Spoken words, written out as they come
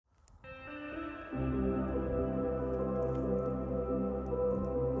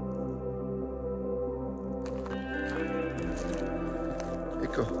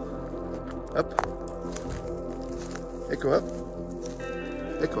Echo. Up. Echo up.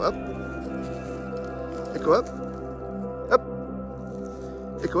 Echo up. Echo up. Up.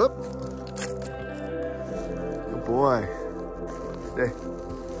 Echo up. Good boy. Stay.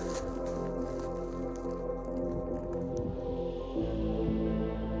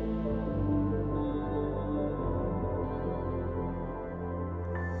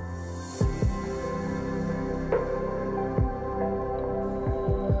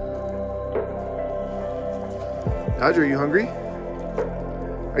 Dodger, are you hungry?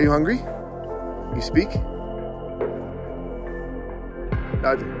 Are you hungry? You speak?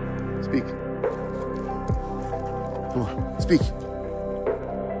 Dodger, speak. Come on, speak.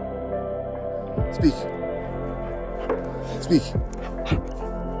 Speak. Speak.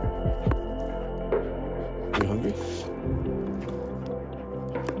 Are you hungry?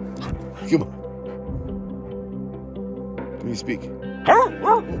 Come on. Can you speak?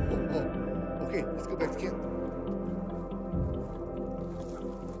 Okay, let's go back to camp.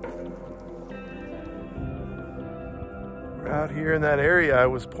 Out here in that area I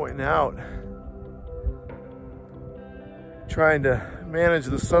was pointing out, trying to manage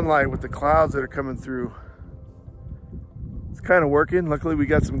the sunlight with the clouds that are coming through. It's kind of working. Luckily we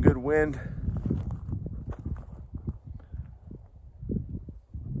got some good wind.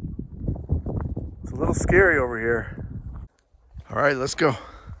 It's a little scary over here. All right, let's go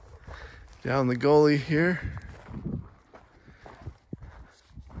down the gully here.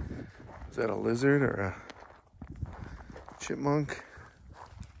 Is that a lizard or a chipmunk?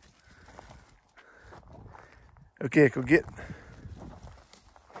 Okay, go get.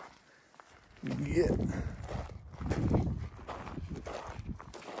 Get.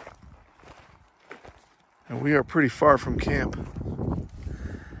 And we are pretty far from camp.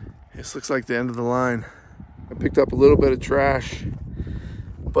 This looks like the end of the line. I picked up a little bit of trash,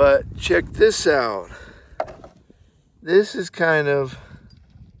 but check this out. This is kind of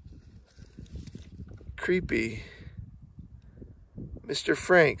creepy. Mr.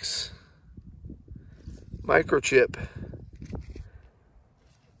 Frank's microchip.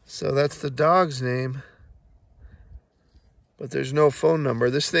 So that's the dog's name, but there's no phone number.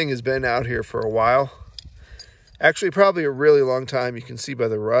 This thing has been out here for a while. Actually, probably a really long time. You can see by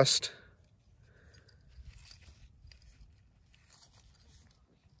the rust.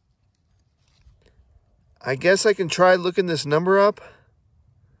 I guess I can try looking this number up.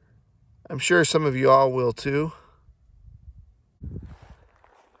 I'm sure some of you all will too.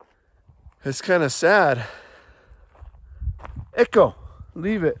 It's kind of sad. Echo,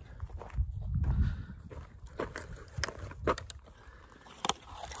 leave it.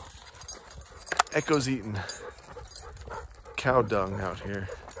 Echo's eating cow dung out here.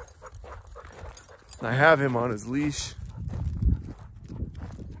 I have him on his leash.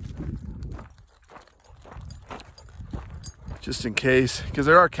 Just in case, because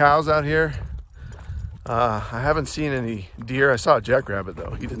there are cows out here. I haven't seen any deer. I saw a jackrabbit though.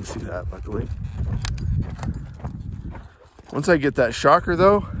 He didn't see that, luckily. Once I get that shocker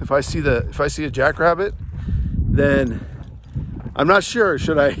though, if I see a jackrabbit, then I'm not sure.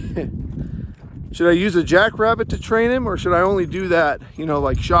 Should I use a jackrabbit to train him, or should I only do that, you know,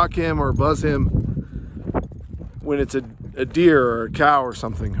 like shock him or buzz him when it's a deer or a cow or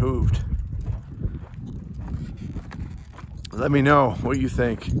something hooved? Let me know what you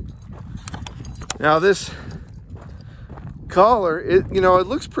think. Now this collar, it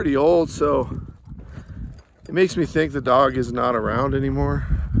looks pretty old, so it makes me think the dog is not around anymore.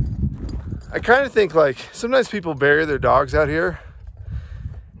 I kind of think like sometimes people bury their dogs out here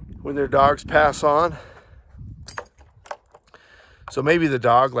when their dogs pass on. So maybe the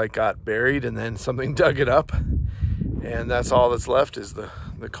dog like got buried and then something dug it up, and that's all that's left is the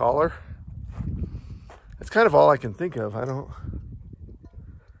collar. That's kind of all I can think of. I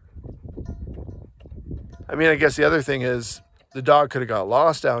mean, I guess the other thing is the dog could have got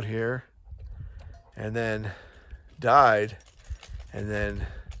lost out here and then died, and then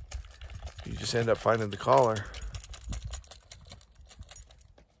you just end up finding the collar.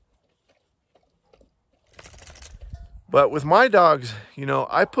 But with my dogs, you know,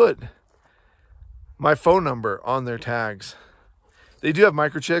 I put my phone number on their tags. They do have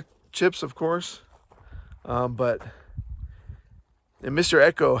microchips, of course, but and Mr.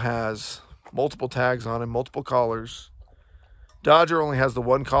 Echo has multiple tags on him, multiple collars. Dodger only has the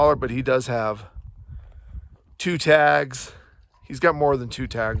one collar, but he does have 2 tags. He's got more than 2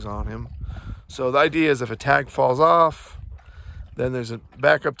 tags on him. So the idea is if a tag falls off, then there's a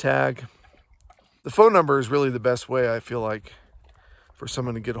backup tag. The phone number is really the best way, I feel like, for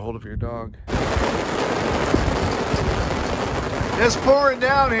someone to get a hold of your dog. It's pouring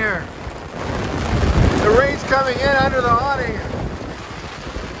down here. The rain's coming in under the awning.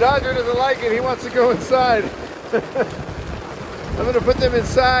 Dodger doesn't like it. He wants to go inside. I'm gonna put them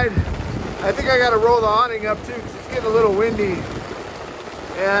inside. I think I gotta roll the awning up too because it's getting a little windy.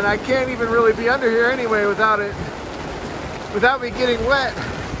 And I can't even really be under here anyway without me getting wet.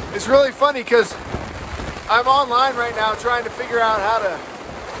 It's really funny because I'm online right now trying to figure out how to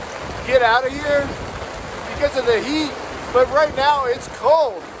get out of here because of the heat. But right now it's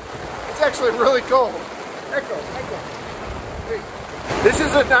cold. It's actually really cold. Echo. Hey. This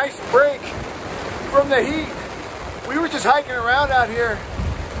is a nice break from the heat. We were just hiking around out here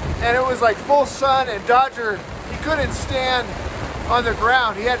and it was like full sun, and Dodger, he couldn't stand on the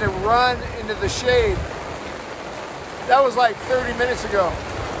ground. He had to run into the shade. That was like 30 minutes ago.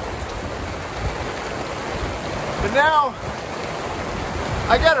 But now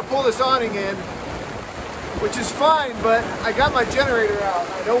I gotta pull this awning in, which is fine, but I got my generator out.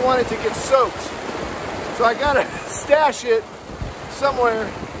 I don't want it to get soaked. So I gotta stash it somewhere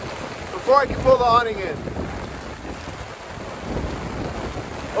before I can pull the awning in.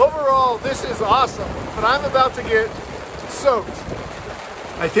 Overall, this is awesome, but I'm about to get soaked.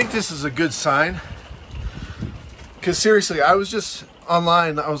 I think this is a good sign, because seriously, I was just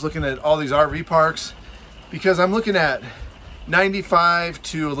online, I was looking at all these RV parks, because I'm looking at 95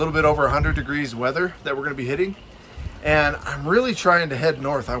 to a little bit over 100 degrees weather that we're going to be hitting, and I'm really trying to head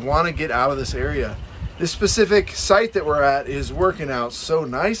north. I want to get out of this area. This specific site that we're at is working out so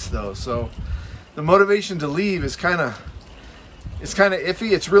nice though, so the motivation to leave is kind of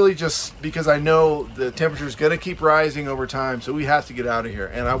iffy. It's really just because I know the temperature is going to keep rising over time, so we have to get out of here,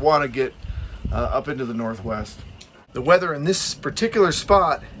 and I want to get up into the northwest. The weather in this particular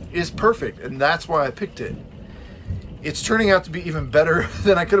spot is perfect, and that's why I picked it. It's turning out to be even better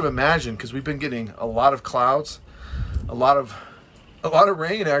than I could have imagined, because we've been getting a lot of clouds, a lot of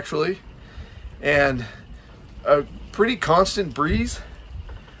rain actually, and a pretty constant breeze.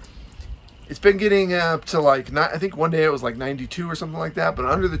 It's been getting up to like, I think one day it was like 92 or something like that, but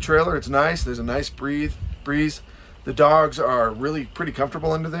under the trailer it's nice. There's a nice breeze. The dogs are really pretty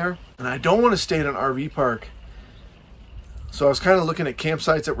comfortable under there, and I don't want to stay at an RV park. So I was kind of looking at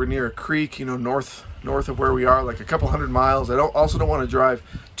campsites that were near a creek, you know, north of where we are, like a couple 100 miles. I also don't want to drive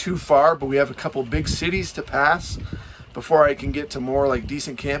too far, but we have a couple big cities to pass before I can get to more like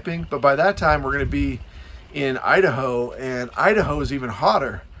decent camping. But by that time we're going to be in Idaho, and Idaho is even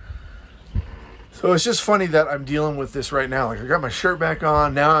hotter. So it's just funny that I'm dealing with this right now. Like, I got my shirt back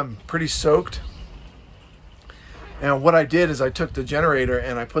on, now I'm pretty soaked. And what I did is I took the generator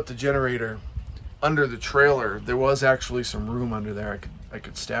and I put the generator under the trailer. There was actually some room under there. I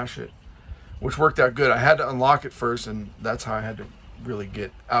could stash it, which worked out good. I had to unlock it first, and that's how I had to really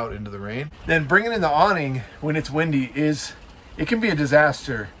get out into the rain. Then bringing in the awning when it's windy it can be a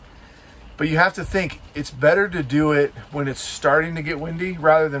disaster. But you have to think it's better to do it when it's starting to get windy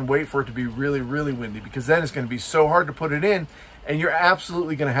rather than wait for it to be really, really windy, because then it's going to be so hard to put it in, and you're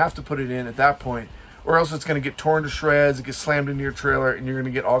absolutely going to have to put it in at that point, or else it's going to get torn to shreds, it gets slammed into your trailer, and you're going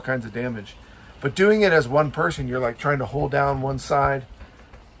to get all kinds of damage. But doing it as one person, you're like trying to hold down one side.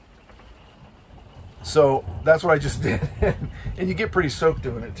 So that's what I just did. And you get pretty soaked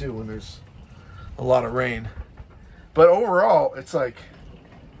doing it too when there's a lot of rain. But overall, it's like,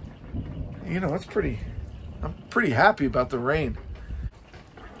 you know, I'm pretty happy about the rain.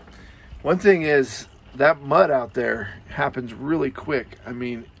 One thing is that mud out there happens really quick. I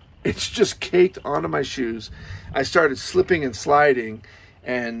mean, it's just caked onto my shoes. I started slipping and sliding,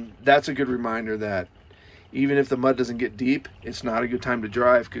 and that's a good reminder that even if the mud doesn't get deep, it's not a good time to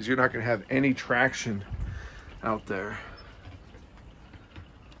drive, because you're not going to have any traction out there.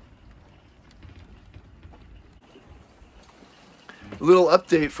 A little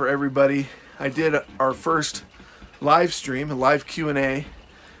update for everybody. I did our first live stream, a live Q&A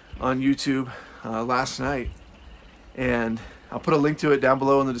on YouTube last night, and I'll put a link to it down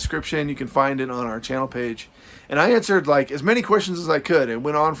below in the description. You can find it on our channel page. And I answered like as many questions as I could. It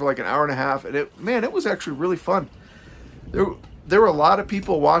went on for like an hour and a half, and it was actually really fun. There were a lot of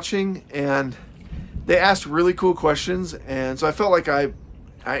people watching, and they asked really cool questions, and so I felt like I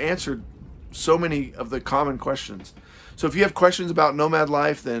answered so many of the common questions. So if you have questions about nomad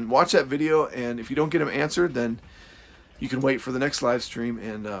life, then watch that video, and if you don't get them answered, then you can wait for the next live stream,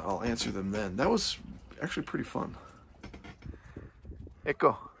 and I'll answer them then. That was actually pretty fun.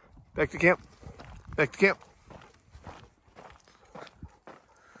 Echo, back to camp. Back to camp.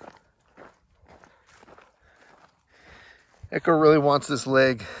 Echo really wants this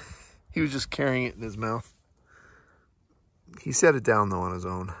leg. He was just carrying it in his mouth. He set it down though on his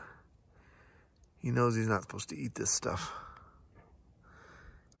own. He knows he's not supposed to eat this stuff.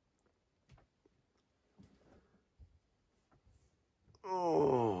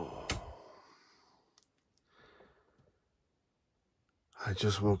 I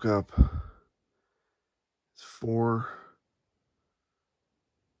just woke up. It's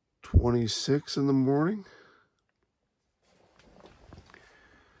 4:26 in the morning.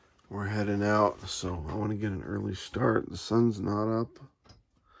 We're heading out, so I want to get an early start. The sun's not up.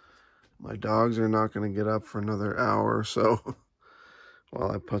 My dogs are not going to get up for another hour or so while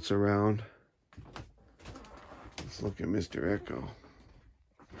I putz around. Let's look at Mr. Echo.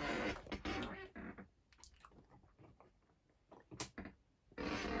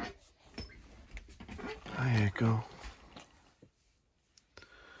 Hi, Echo.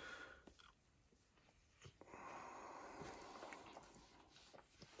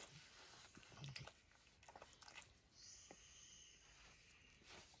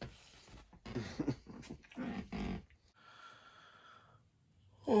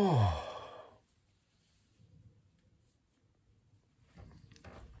 Oh.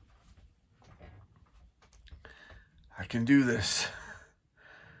 I can do this.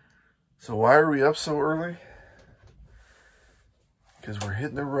 So why are we up so early? Because we're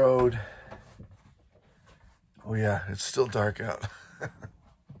hitting the road. Oh yeah, it's still dark out.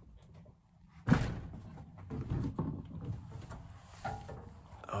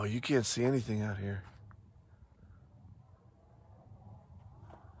 Oh, you can't see anything out here.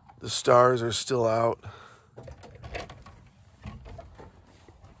 The stars are still out.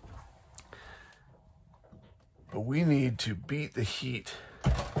 But we need to beat the heat.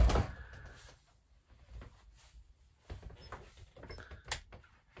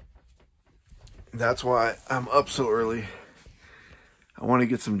 That's why I'm up so early. I want to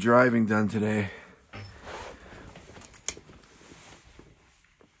get some driving done today.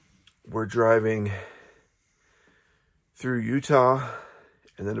 We're driving through Utah,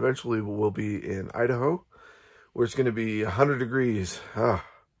 and then eventually we'll be in Idaho, where it's going to be 100 degrees. And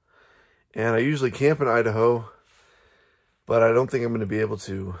I usually camp in Idaho, but I don't think I'm going to be able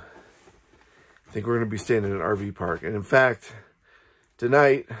to. I think we're going to be staying in an RV park. And in fact,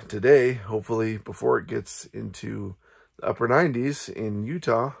 today, hopefully before it gets into the upper 90s in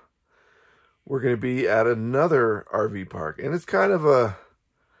Utah, we're going to be at another RV park. And it's kind of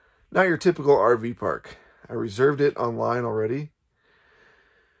not your typical RV park. I reserved it online already.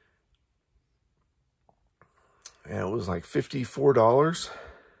 And it was like $54,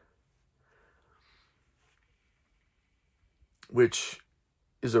 which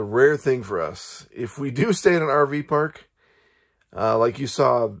is a rare thing for us. If we do stay in an RV park, like you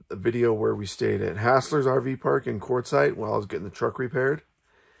saw a video where we stayed at Hassler's RV Park in Quartzsite while I was getting the truck repaired.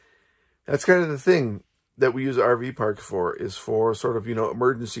 That's kind of the thing that we use RV parks for, is for sort of,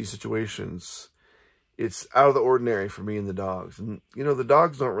 emergency situations. It's out of the ordinary for me and the dogs. And, the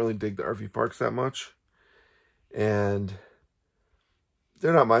dogs don't really dig the RV parks that much. And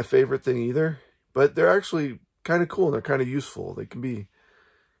they're not my favorite thing either. But they're actually kind of cool and they're kind of useful. They can be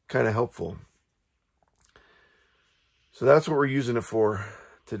kind of helpful. So that's what we're using it for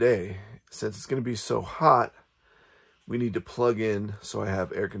today. Since it's going to be so hot, we need to plug in so I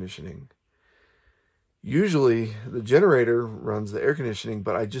have air conditioning. Usually the generator runs the air conditioning,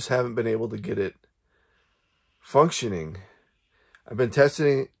 but I just haven't been able to get it functioning. I've been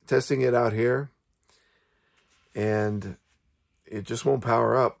testing it out here, and it just won't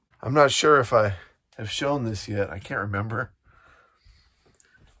power up. I'm not sure if I have shown this yet. I can't remember.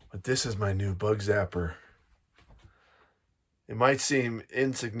 But this is my new bug zapper. It might seem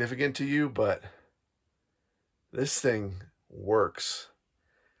insignificant to you, but this thing works.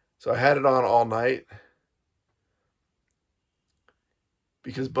 So I had it on all night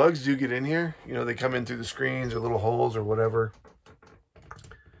because bugs do get in here. They come in through the screens or little holes or whatever.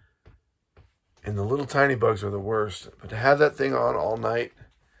 And the little tiny bugs are the worst. But to have that thing on all night,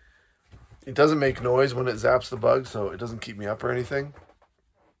 it doesn't make noise when it zaps the bugs, so it doesn't keep me up or anything.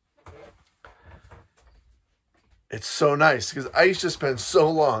 It's so nice because I used to spend so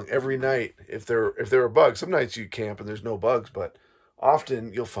long every night if there were bugs. Some nights you camp and there's no bugs, but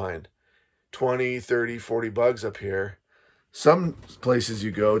often you'll find 20, 30, 40 bugs up here. Some places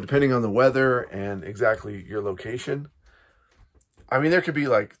you go, depending on the weather and exactly your location, I mean, there could be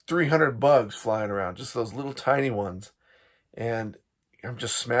like 300 bugs flying around, just those little tiny ones. And I'm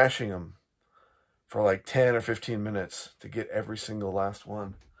just smashing them for like 10 or 15 minutes to get every single last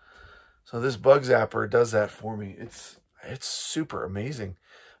one. So this bug zapper does that for me. It's super amazing.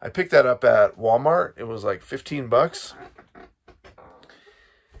 I picked that up at Walmart. It was like 15 bucks.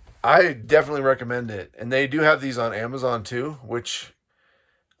 I definitely recommend it. And they do have these on Amazon too, which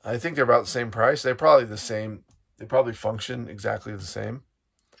I think they're about the same price. They're probably the same. They probably function exactly the same.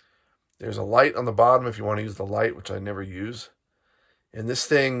 There's a light on the bottom if you want to use the light, which I never use. And this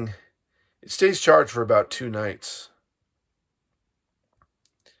thing, it stays charged for about 2 nights.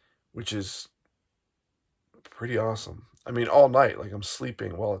 which is pretty awesome. I mean, all night, like I'm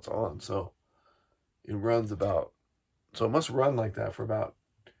sleeping while it's on. So it runs about, so it must run like that for about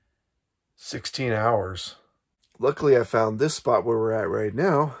 16 hours. Luckily, I found this spot where we're at right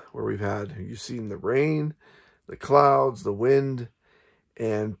now, where we've had, you've seen the rain, the clouds, the wind,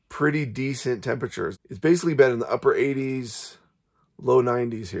 and pretty decent temperatures. It's basically been in the upper 80s, low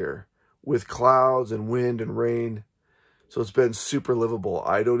 90s here, with clouds and wind and rain. So it's been super livable.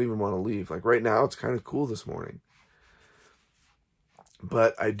 I don't even want to leave. Like right now, it's kind of cool this morning.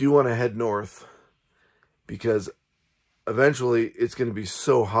 But I do want to head north because eventually it's going to be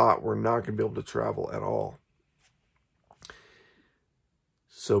so hot, we're not going to be able to travel at all.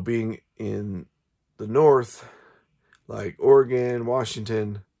 So being in the north, like Oregon,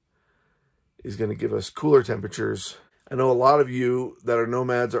 Washington, is going to give us cooler temperatures. I know a lot of you that are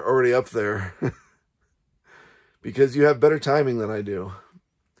nomads are already up there because you have better timing than I do.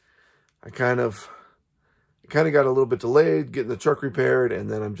 I kind of got a little bit delayed getting the truck repaired, and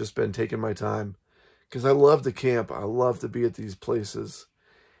then I've just been taking my time because I love to camp. I love to be at these places,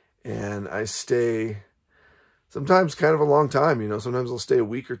 and I stay sometimes kind of a long time, you know. Sometimes I'll stay a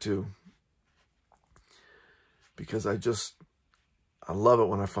week or two because I love it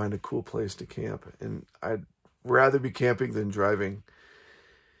when I find a cool place to camp, and I'd rather be camping than driving.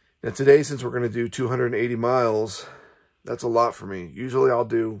 Now today, since we're going to do 280 miles, that's a lot for me. Usually I'll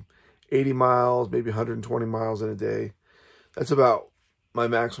do 80 miles, maybe 120 miles in a day. That's about my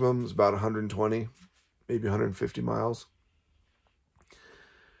maximum, is about 120, maybe 150 miles.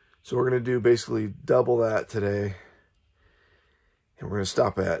 So we're going to do basically double that today. And we're going to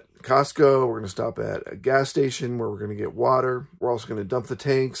stop at Costco. We're going to stop at a gas station where we're going to get water. We're also going to dump the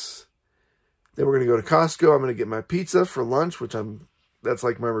tanks. Then we're going to go to Costco. I'm going to get my pizza for lunch, which that's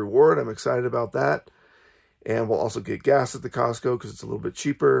like my reward. I'm excited about that. And we'll also get gas at the Costco because it's a little bit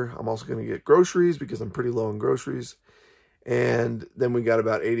cheaper. I'm also going to get groceries because I'm pretty low on groceries. And then we got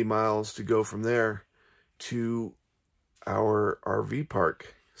about 80 miles to go from there to our RV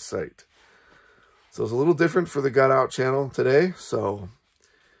park site. So it's a little different for the Got Out channel today. So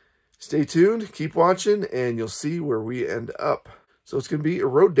stay tuned, keep watching, and you'll see where we end up. So it's going to be a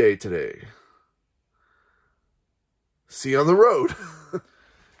road day today. See you on the road.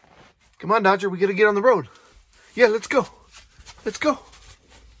 Come on, Dodger, we got to get on the road. Yeah, let's go. Let's go.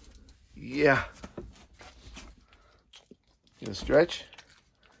 Yeah. Gonna stretch?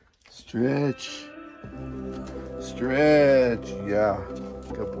 Stretch. Stretch. Yeah.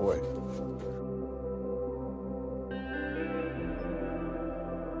 Good boy.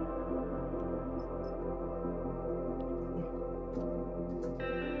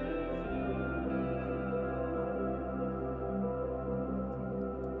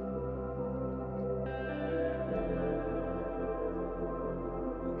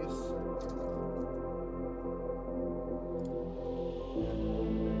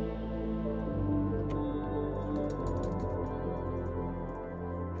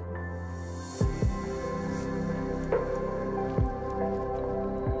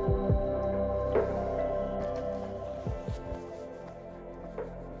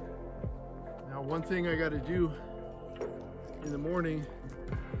 One thing I got to do in the morning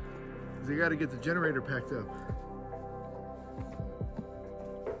is I got to get the generator packed up,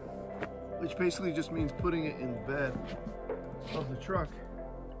 which basically just means putting it in the bed of the truck.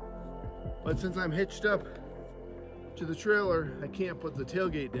 But since I'm hitched up to the trailer, I can't put the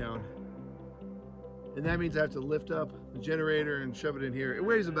tailgate down, and that means I have to lift up the generator and shove it in here. It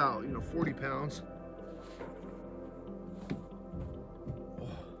weighs about 40 pounds.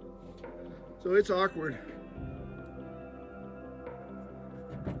 So it's awkward.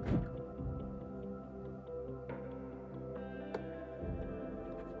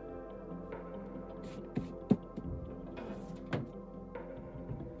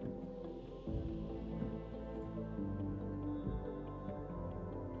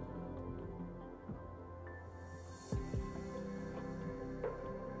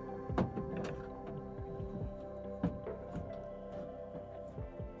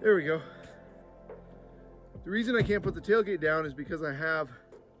 There we go. The reason I can't put the tailgate down is because I have,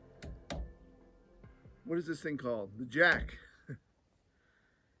 what is this thing called? The jack.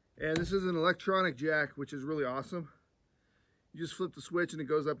 And this is an electronic jack, which is really awesome. You just flip the switch and it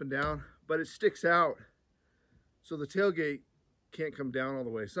goes up and down, but it sticks out, so the tailgate can't come down all the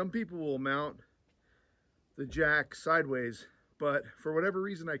way. Some people will mount the jack sideways, but for whatever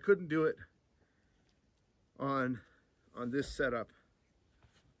reason I couldn't do it on this setup.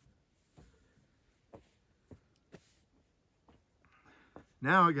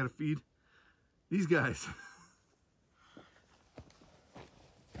 Now I gotta feed these guys.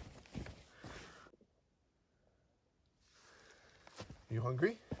 Are you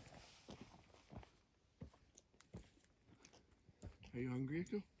hungry? Are you hungry,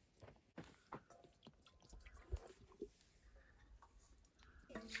 Echo?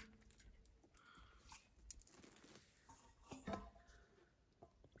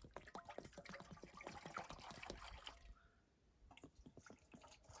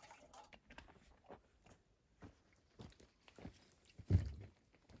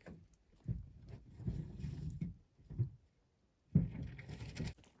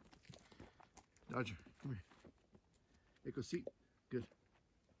 Dodger, come here. Echo, seat. Good.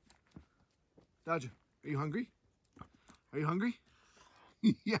 Dodger, are you hungry? Are you hungry?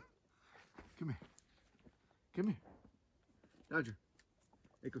 Yeah. Come here. Come here. Dodger.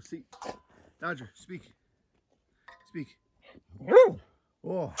 Echo, seat. Dodger, speak. Speak.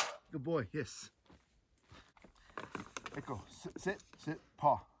 Oh, good boy. Yes. Echo, sit, sit,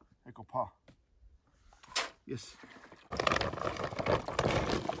 paw. Echo, paw. Yes.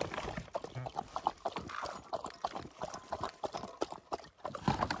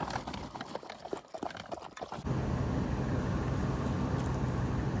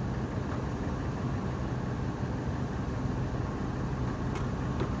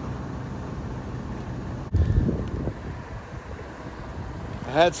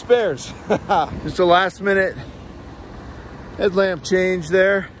 I had spares. Just a last minute headlamp change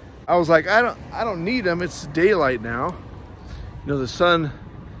there. I was like, I don't need them. It's daylight now. You know, the sun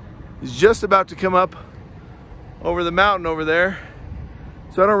is just about to come up over the mountain over there.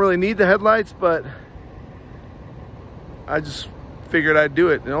 So I don't really need the headlights, but I just figured I'd do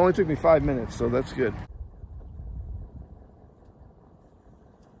it. It only took me 5 minutes, so that's good.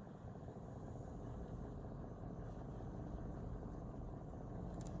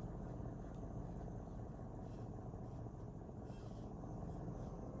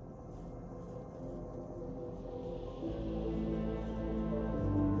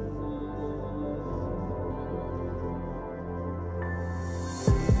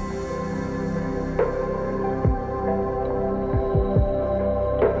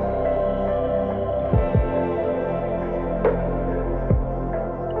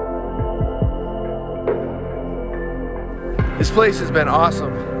 This place has been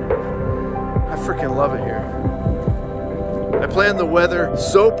awesome. I freaking love it here. I planned the weather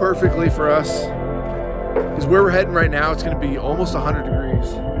so perfectly for us because where we're heading right now, it's going to be almost 100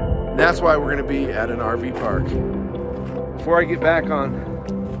 degrees. And that's why we're going to be at an RV park. Before I get back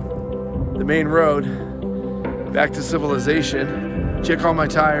on the main road, back to civilization, check all my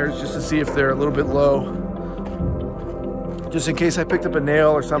tires just to see if they're a little bit low. Just in case I picked up a nail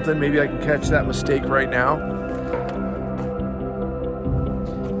or something, maybe I can catch that mistake right now.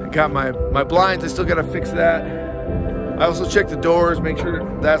 Got my blinds, I still gotta fix that. I also check the doors, make sure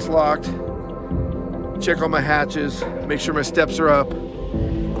that's locked. Check all my hatches, make sure my steps are up.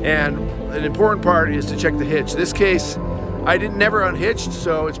 And an important part is to check the hitch. This case, I never unhitched,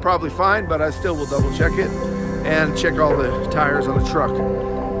 so it's probably fine, but I still will double check it and check all the tires on the truck.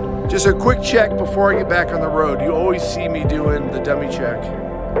 Just a quick check before I get back on the road. You always see me doing the dummy check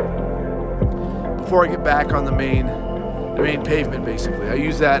before I get back on the main pavement, basically. I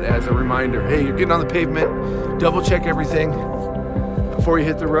use that as a reminder. Hey, you're getting on the pavement, double check everything before you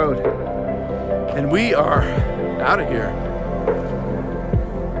hit the road. And we are out of here.